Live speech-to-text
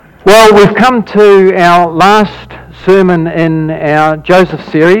Well, we've come to our last sermon in our Joseph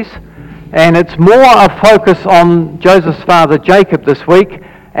series, and it's more a focus on Joseph's father Jacob this week,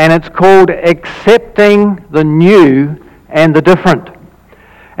 and it's called Accepting the New and the Different.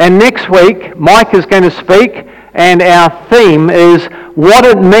 And next week, Mike is going to speak, and our theme is what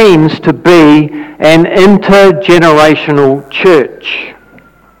it means to be an intergenerational church.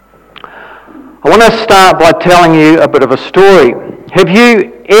 I want to start by telling you a bit of a story. Have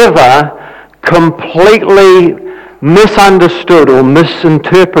you ever completely misunderstood or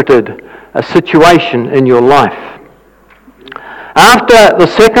misinterpreted a situation in your life? After the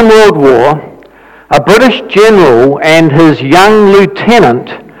Second World War, a British general and his young lieutenant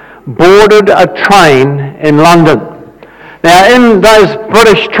boarded a train in London. Now, in those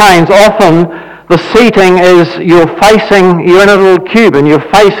British trains, often the seating is you're in a little cube and you're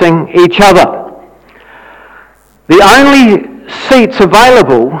facing each other. The only seats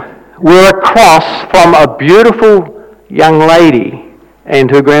available were across from a beautiful young lady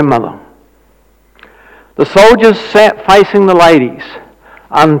and her grandmother. The soldiers sat facing the ladies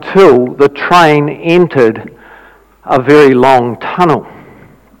until the train entered a very long tunnel.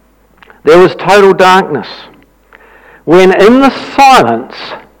 There was total darkness, when in the silence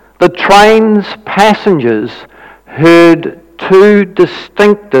the train's passengers heard two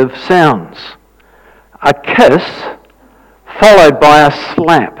distinctive sounds: a kiss followed by a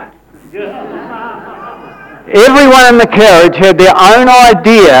slap. Everyone in the carriage had their own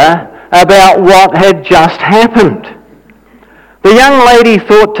idea about what had just happened. The young lady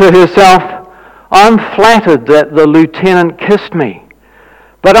thought to herself, I'm flattered that the lieutenant kissed me,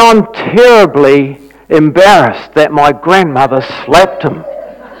 but I'm terribly embarrassed that my grandmother slapped him.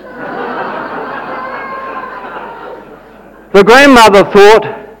 The grandmother thought,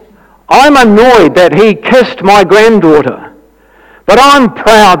 I'm annoyed that he kissed my granddaughter, but I'm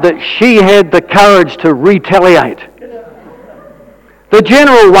proud that she had the courage to retaliate. The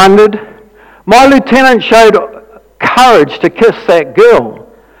general wondered, my lieutenant showed courage to kiss that girl,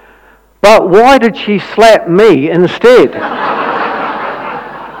 but why did she slap me instead?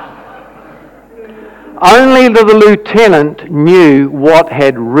 Only the lieutenant knew what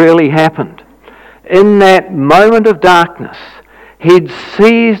had really happened. In that moment of darkness, he'd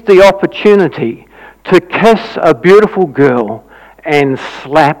seized the opportunity to kiss a beautiful girl and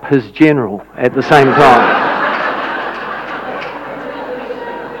slap his general at the same time.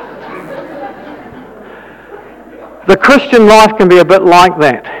 The Christian life can be a bit like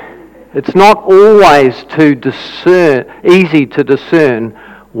that. It's not always easy to discern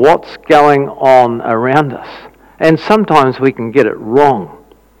what's going on around us, and sometimes we can get it wrong.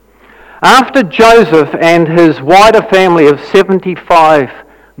 After Joseph and his wider family of 75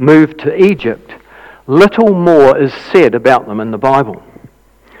 moved to Egypt, little more is said about them in the Bible.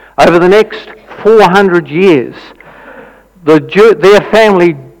 Over the next 400 years, their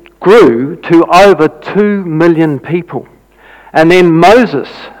family grew to over 2 million people. And then Moses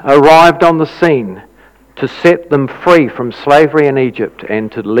arrived on the scene to set them free from slavery in Egypt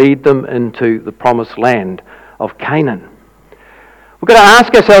and to lead them into the promised land of Canaan. We've got to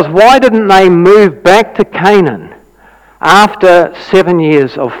ask ourselves, why didn't they move back to Canaan after 7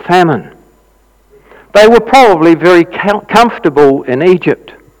 years of famine? They were probably very comfortable in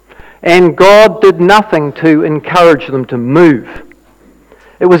Egypt, and God did nothing to encourage them to move.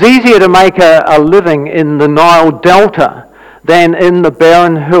 It was easier to make a living in the Nile Delta than in the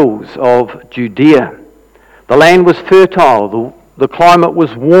barren hills of Judea. The land was fertile, the climate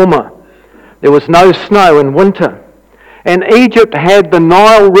was warmer, there was no snow in winter. And Egypt had the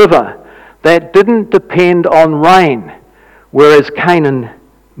Nile River that didn't depend on rain, whereas Canaan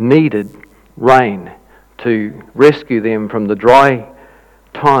needed rain to rescue them from the dry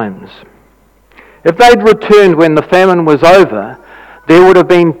times. If they'd returned when the famine was over, there would have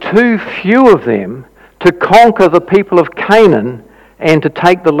been too few of them to conquer the people of Canaan and to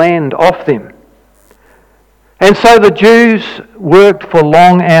take the land off them. And so the Jews worked for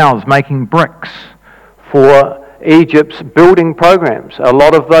long hours making bricks for Egypt's building programs. A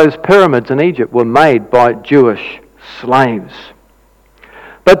lot of those pyramids in Egypt were made by Jewish slaves.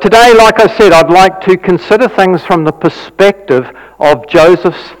 But today, like I said, I'd like to consider things from the perspective of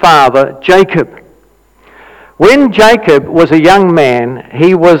Joseph's father, Jacob. When Jacob was a young man,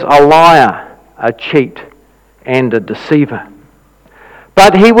 he was a liar, a cheat, and a deceiver.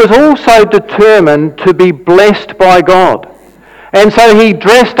 But he was also determined to be blessed by God. And so he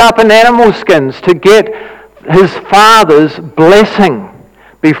dressed up in animal skins to get his father's blessing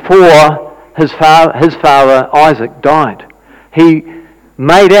before his father Isaac died. He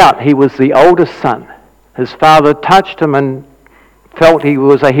made out he was the oldest son. His father touched him and felt he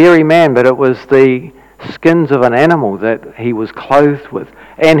was a hairy man, but it was the skins of an animal that he was clothed with.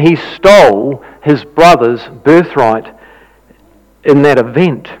 And he stole his brother's birthright in that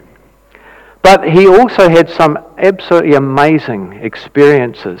event. But he also had some absolutely amazing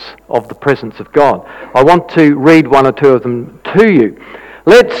experiences of the presence of God. I want to read one or two of them to you.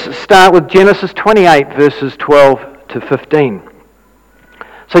 Let's start with Genesis 28, verses 12 to 15.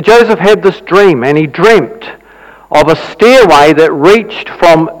 So Joseph had this dream, and he dreamt of a stairway that reached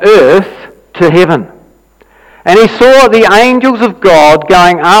from earth to heaven. And he saw the angels of God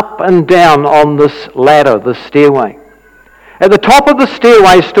going up and down on this ladder, this stairway. At the top of the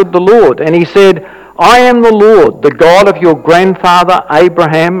stairway stood the Lord, and he said, I am the Lord, the God of your grandfather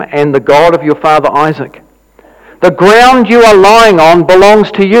Abraham and the God of your father Isaac. The ground you are lying on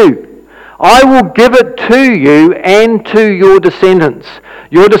belongs to you. I will give it to you and to your descendants.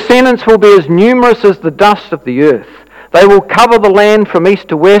 Your descendants will be as numerous as the dust of the earth. They will cover the land from east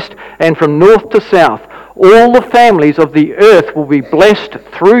to west and from north to south. All the families of the earth will be blessed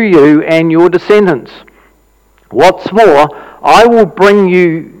through you and your descendants. What's more, I will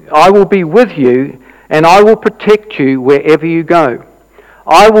be with you, and I will protect you wherever you go.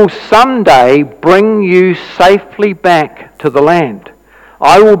 I will someday bring you safely back to the land.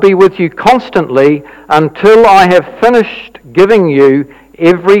 I will be with you constantly until I have finished giving you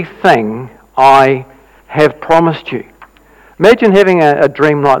everything I have promised you. Imagine having a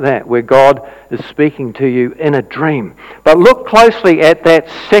dream like that, where God is speaking to you in a dream. But look closely at that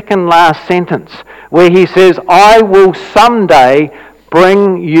second last sentence, where he says, I will someday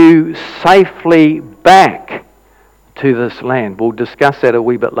bring you safely back to this land. We'll discuss that a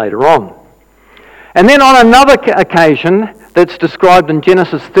wee bit later on. And then on another occasion that's described in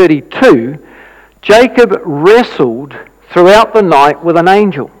Genesis 32, Jacob wrestled throughout the night with an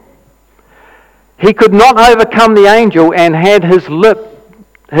angel. He could not overcome the angel and had his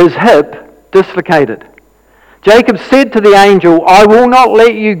hip dislocated. Jacob said to the angel, I will not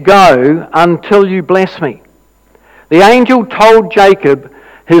let you go until you bless me. The angel told Jacob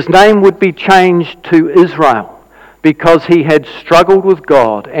his name would be changed to Israel because he had struggled with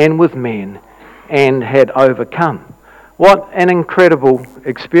God and with men and had overcome. What an incredible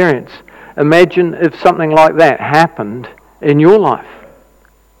experience. Imagine if something like that happened in your life.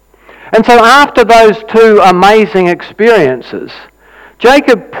 And so after those two amazing experiences,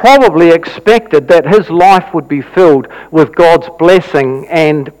 Jacob probably expected that his life would be filled with God's blessing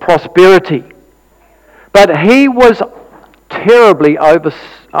and prosperity. But he was terribly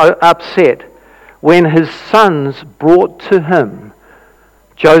upset when his sons brought to him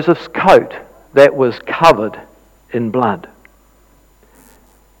Joseph's coat that was covered in blood.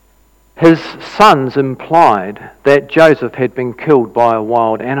 His sons implied that Joseph had been killed by a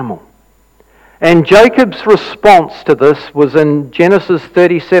wild animal. And Jacob's response to this was in Genesis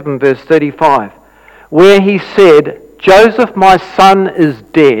 37, verse 35, where he said, Joseph, my son, is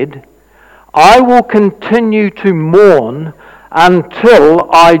dead. I will continue to mourn until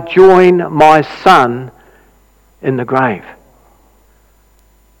I join my son in the grave.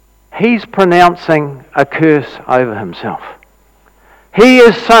 He's pronouncing a curse over himself. He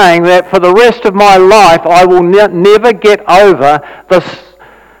is saying that for the rest of my life I will never get over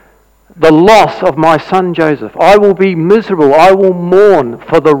the loss of my son Joseph. I will be miserable. I will mourn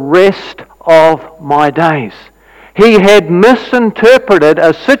for the rest of my days. He had misinterpreted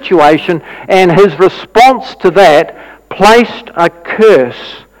a situation, and his response to that placed a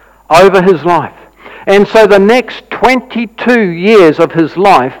curse over his life. And so the next 22 years of his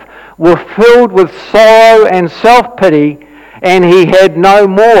life were filled with sorrow and self-pity, and he had no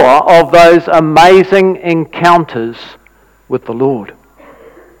more of those amazing encounters with the Lord.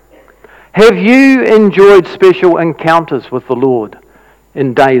 Have you enjoyed special encounters with the Lord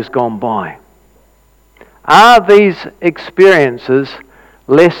in days gone by? Are these experiences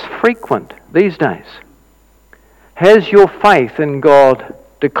less frequent these days? Has your faith in God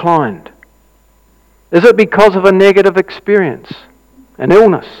declined? Is it because of a negative experience, an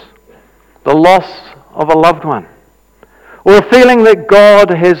illness, the loss of a loved one, or a feeling that God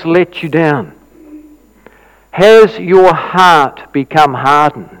has let you down? Has your heart become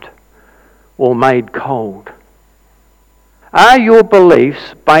hardened or made cold? Are your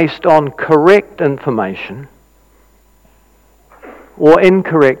beliefs based on correct information or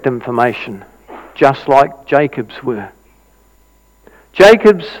incorrect information, just like Jacob's were?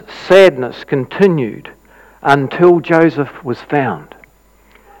 Jacob's sadness continued until Joseph was found.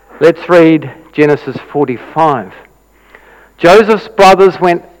 Let's read Genesis 45. Joseph's brothers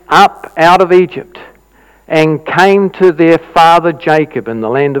went up out of Egypt and came to their father Jacob in the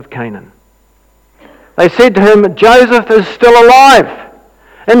land of Canaan. They said to him, Joseph is still alive.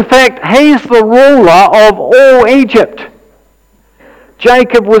 In fact, he's the ruler of all Egypt.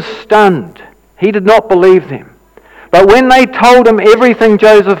 Jacob was stunned. He did not believe them. But when they told him everything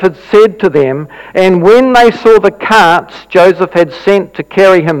Joseph had said to them, and when they saw the carts Joseph had sent to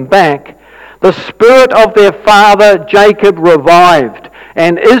carry him back, the spirit of their father Jacob revived.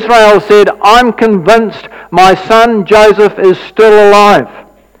 And Israel said, I'm convinced my son Joseph is still alive.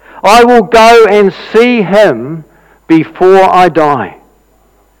 I will go and see him before I die.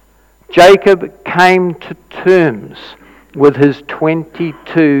 Jacob came to terms with his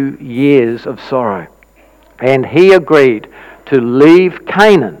 22 years of sorrow, and he agreed to leave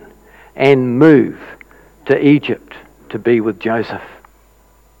Canaan and move to Egypt to be with Joseph.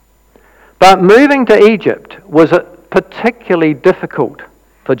 But moving to Egypt was particularly difficult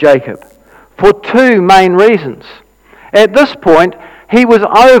for Jacob for two main reasons. At this point, he was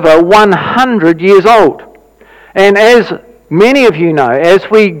over 100 years old. And as many of you know, as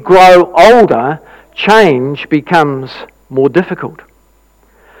we grow older, change becomes more difficult.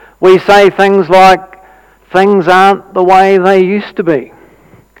 We say things like, things aren't the way they used to be.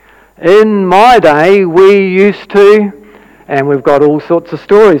 In my day, we used to, and we've got all sorts of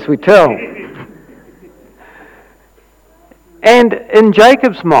stories we tell. And in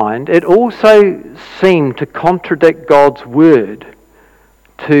Jacob's mind, it also seemed to contradict God's word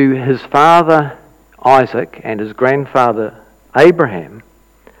to his father Isaac and his grandfather Abraham,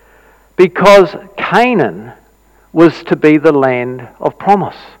 because Canaan was to be the land of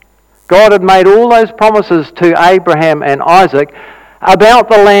promise. God had made all those promises to Abraham and Isaac about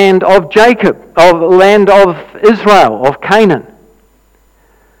the land of Jacob, of the land of Israel, of Canaan.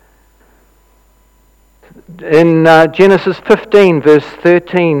 In Genesis 15, verse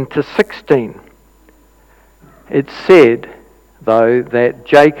 13 to 16, it said, though, that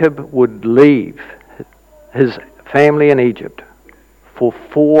Jacob would leave his family in Egypt for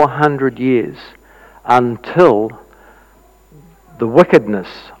 400 years until the wickedness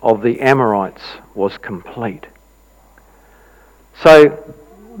of the Amorites was complete. So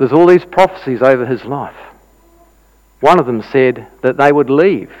there's all these prophecies over his life. One of them said that they would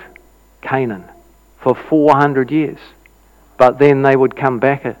leave Canaan for 400 years, but then they would come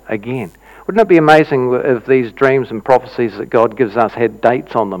back again. Wouldn't it be amazing if these dreams and prophecies that God gives us had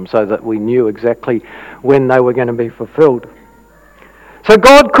dates on them so that we knew exactly when they were going to be fulfilled? So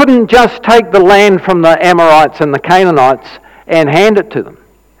God couldn't just take the land from the Amorites and the Canaanites and hand it to them.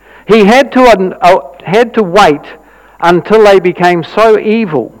 He had to wait until they became so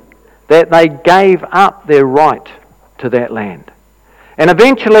evil that they gave up their right to that land. And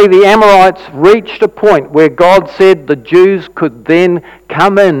eventually the Amorites reached a point where God said the Jews could then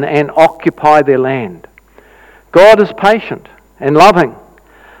come in and occupy their land. God is patient and loving,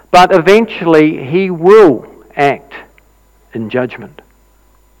 but eventually he will act in judgment.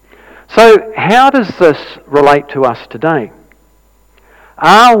 So how does this relate to us today?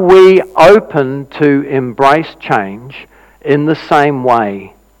 Are we open to embrace change in the same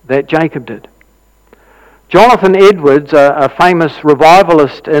way that Jacob did? Jonathan Edwards, a famous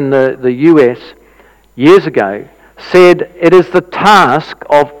revivalist in the US years ago, said, "It is the task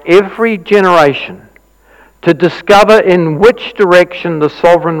of every generation to discover in which direction the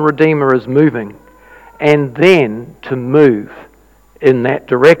sovereign Redeemer is moving, and then to move in that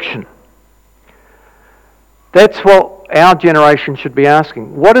direction." That's what our generation should be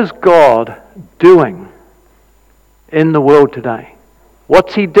asking. What is God doing in the world today?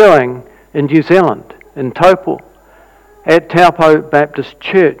 What's he doing in New Zealand, in Taupo, at Taupo Baptist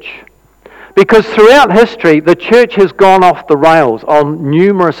Church? Because throughout history, the church has gone off the rails on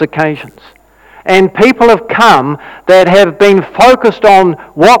numerous occasions. And people have come that have been focused on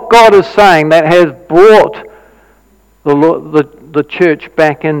what God is saying, that has brought the church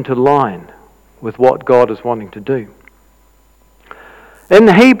back into line with what God is wanting to do. In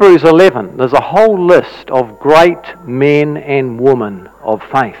Hebrews 11, there's a whole list of great men and women of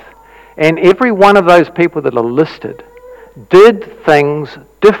faith. And every one of those people that are listed did things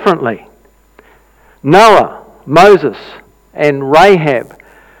differently. Noah, Moses, and Rahab,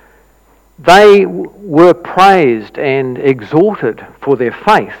 they were praised and exalted for their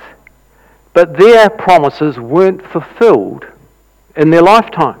faith, but their promises weren't fulfilled in their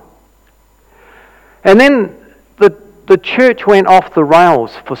lifetime. And then the church went off the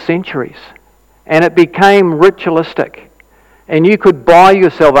rails for centuries, and it became ritualistic. And you could buy your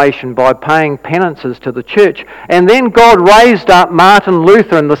salvation by paying penances to the church. And then God raised up Martin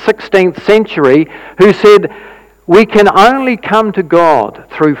Luther in the 16th century, who said, we can only come to God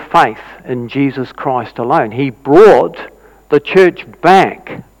through faith in Jesus Christ alone. He brought the church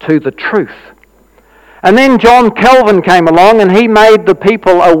back to the truth. And then John Calvin came along and he made the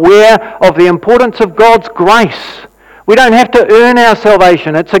people aware of the importance of God's grace. We don't have to earn our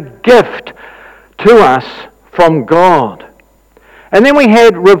salvation. It's a gift to us from God. And then we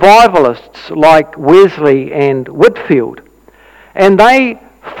had revivalists like Wesley and Whitefield. And they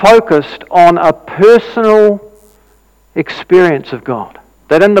focused on a personal experience of God.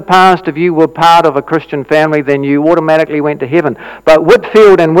 That in the past, if you were part of a Christian family, then you automatically went to heaven. But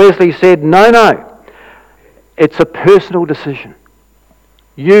Whitefield and Wesley said, no. It's a personal decision.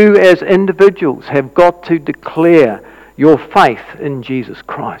 You as individuals have got to declare your faith in Jesus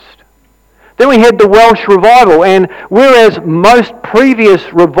Christ. Then we had the Welsh revival, and whereas most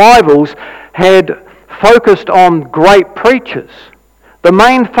previous revivals had focused on great preachers, the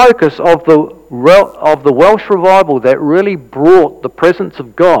main focus of the Welsh revival that really brought the presence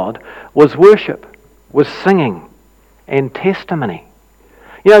of God was worship, was singing and testimony.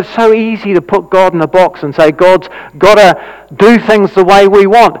 You know, it's so easy to put God in a box and say God's got to do things the way we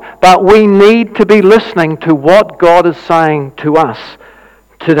want. But we need to be listening to what God is saying to us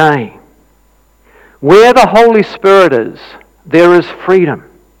today. Where the Holy Spirit is, there is freedom.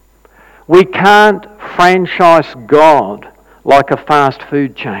 We can't franchise God like a fast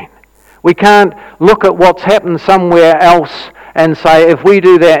food chain. We can't look at what's happened somewhere else and say, if we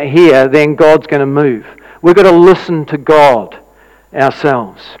do that here, then God's going to move. We've got to listen to God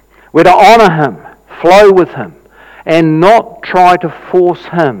ourselves. We're to honour Him, flow with Him, and not try to force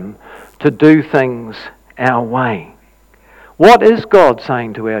Him to do things our way. What is God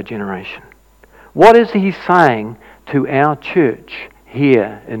saying to our generation? What is He saying to our church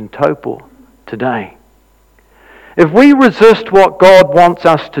here in Taupo today? If we resist what God wants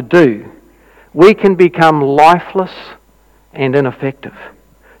us to do, we can become lifeless and ineffective,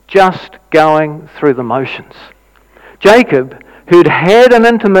 just going through the motions. Jacob, who'd had an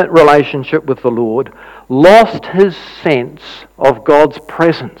intimate relationship with the Lord, lost his sense of God's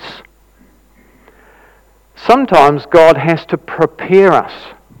presence. Sometimes God has to prepare us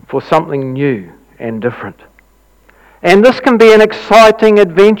for something new and different. And this can be an exciting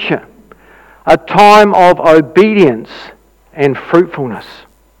adventure, a time of obedience and fruitfulness.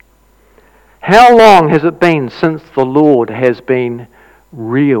 How long has it been since the Lord has been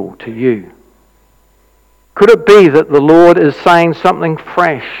real to you? Could it be that the Lord is saying something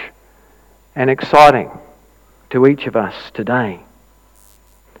fresh and exciting to each of us today?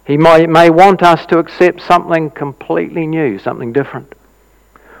 He may want us to accept something completely new, something different,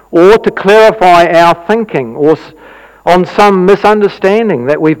 or to clarify our thinking or on some misunderstanding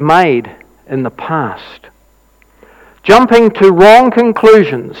that we've made in the past. Jumping to wrong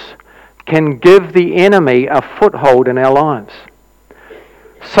conclusions can give the enemy a foothold in our lives.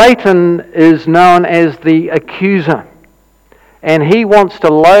 Satan is known as the accuser, and he wants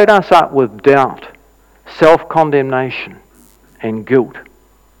to load us up with doubt, self-condemnation, and guilt.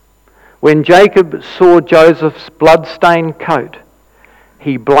 When Jacob saw Joseph's blood-stained coat,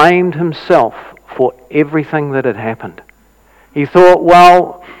 he blamed himself for everything that had happened. He thought,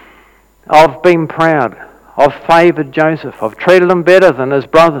 well, I've been proud. I've favoured Joseph. I've treated him better than his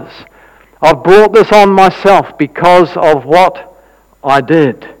brothers. I've brought this on myself because of what I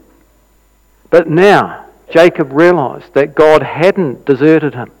did. But now Jacob realised that God hadn't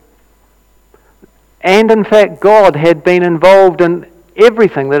deserted him. And in fact, God had been involved in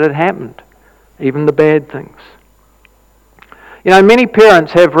everything that had happened, even the bad things. You know, many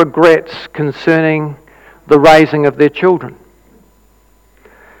parents have regrets concerning the raising of their children.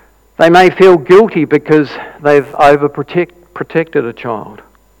 They may feel guilty because they've overprotected a child,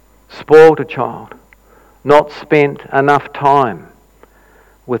 spoiled a child, not spent enough time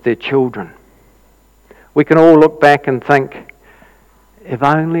with their children. We can all look back and think, if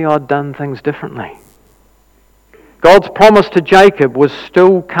only I'd done things differently. God's promise to Jacob was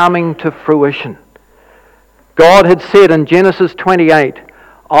still coming to fruition. God had said in Genesis 28,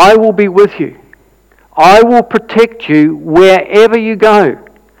 I will be with you. I will protect you wherever you go.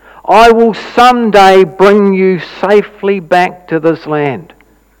 I will someday bring you safely back to this land.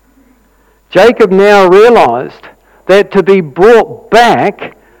 Jacob now realised that to be brought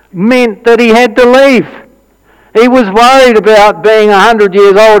back meant that he had to leave. He was worried about being 100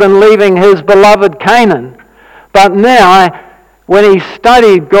 years old and leaving his beloved Canaan. But now, when he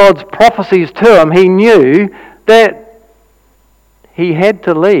studied God's prophecies to him, he knew that he had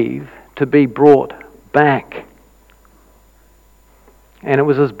to leave to be brought back. And it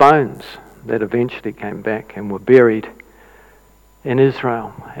was his bones that eventually came back and were buried in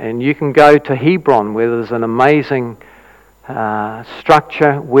Israel. And you can go to Hebron, where there's an amazing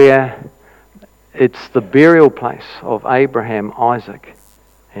structure where it's the burial place of Abraham, Isaac,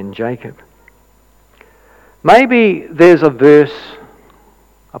 and Jacob. Maybe there's a verse,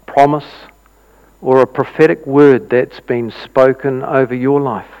 a promise, or a prophetic word that's been spoken over your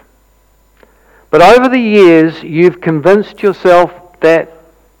life. But over the years, you've convinced yourself that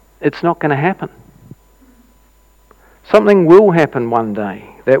it's not going to happen. Something will happen one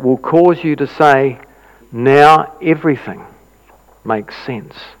day that will cause you to say, now everything makes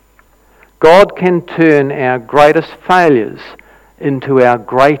sense. God can turn our greatest failures into our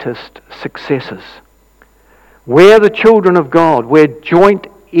greatest successes. We're the children of God. We're joint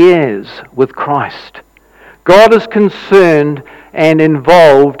heirs with Christ. God is concerned and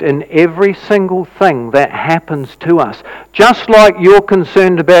involved in every single thing that happens to us. Just like you're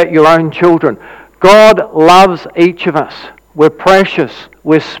concerned about your own children. God loves each of us. We're precious.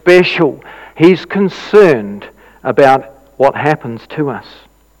 We're special. He's concerned about what happens to us.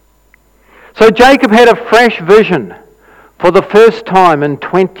 So Jacob had a fresh vision for the first time in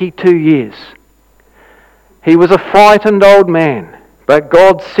 22 years. He was a frightened old man, but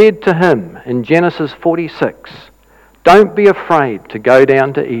God said to him in Genesis 46, "Don't be afraid to go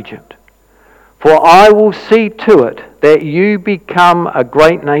down to Egypt, for I will see to it that you become a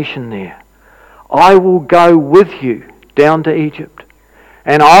great nation there. I will go with you down to Egypt,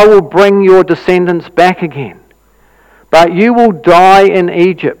 and I will bring your descendants back again. But you will die in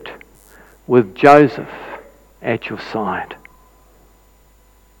Egypt with Joseph at your side."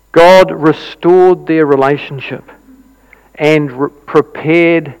 God restored their relationship and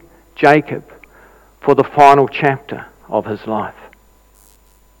prepared Jacob for the final chapter of his life.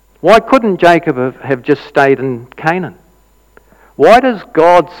 Why couldn't Jacob have just stayed in Canaan? Why does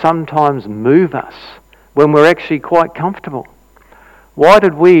God sometimes move us when we're actually quite comfortable? Why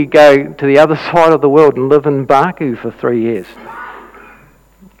did we go to the other side of the world and live in Baku for 3 years?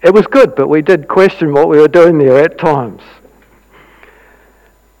 It was good, but we did question what we were doing there at times.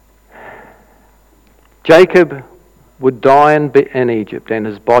 Jacob would die in Egypt and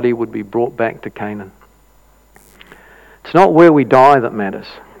his body would be brought back to Canaan. It's not where we die that matters,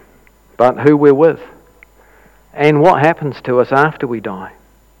 but who we're with and what happens to us after we die.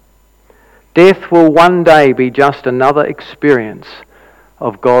 Death will one day be just another experience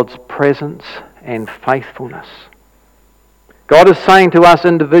of God's presence and faithfulness. God is saying to us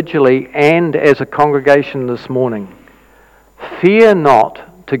individually and as a congregation this morning, fear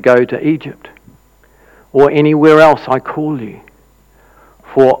not to go to Egypt or anywhere else I call you,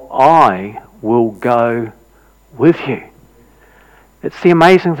 for I will go with you. It's the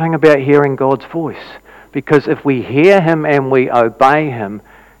amazing thing about hearing God's voice, because if we hear Him and we obey Him,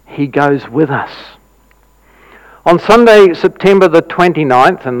 He goes with us. On Sunday, September the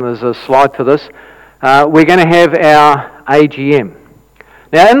 29th, and there's a slide for this, we're going to have our AGM.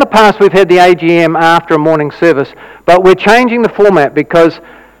 Now, in the past, we've had the AGM after a morning service, but we're changing the format because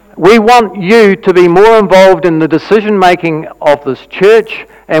we want you to be more involved in the decision-making of this church,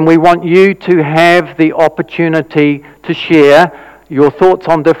 and we want you to have the opportunity to share your thoughts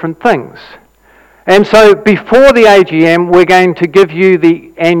on different things. And so before the AGM, we're going to give you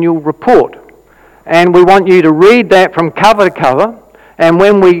the annual report. And we want you to read that from cover to cover. And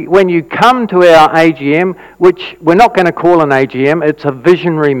when you come to our AGM, which we're not going to call an AGM, it's a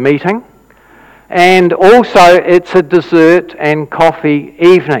visionary meeting. And also it's a dessert and coffee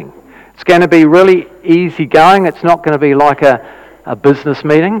evening. It's going to be really easy going. It's not going to be like a business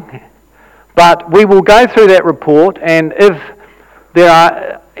meeting. But we will go through that report, and if there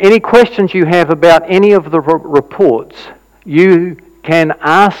are any questions you have about any of the reports, you can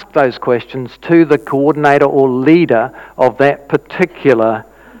ask those questions to the coordinator or leader of that particular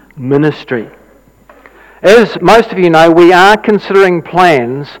ministry. As most of you know, we are considering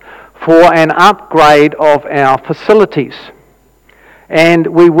plans for an upgrade of our facilities, and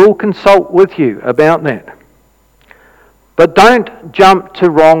we will consult with you about that. But don't jump to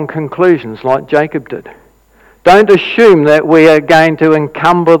wrong conclusions like Jacob did. Don't assume that we are going to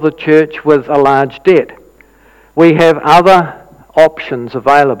encumber the church with a large debt. We have other options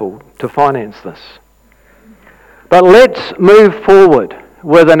available to finance this. But let's move forward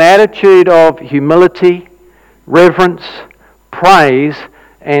with an attitude of humility, reverence, praise,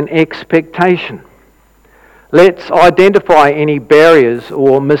 and expectation. Let's identify any barriers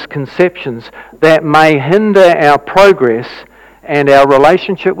or misconceptions that may hinder our progress and our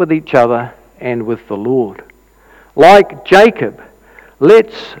relationship with each other and with the Lord. Like Jacob,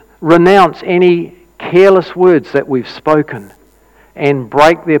 let's renounce any careless words that we've spoken and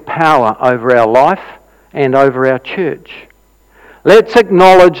break their power over our life and over our church. Let's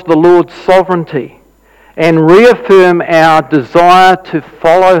acknowledge the Lord's sovereignty and reaffirm our desire to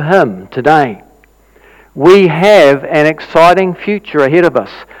follow Him today. We have an exciting future ahead of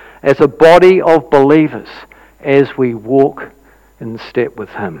us as a body of believers as we walk in step with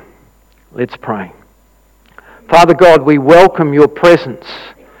Him. Let's pray. Father God, we welcome your presence,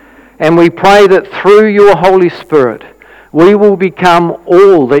 and we pray that through your Holy Spirit we will become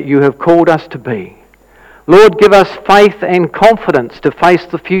all that you have called us to be. Lord, give us faith and confidence to face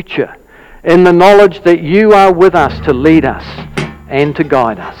the future in the knowledge that you are with us to lead us and to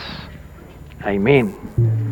guide us. Amen.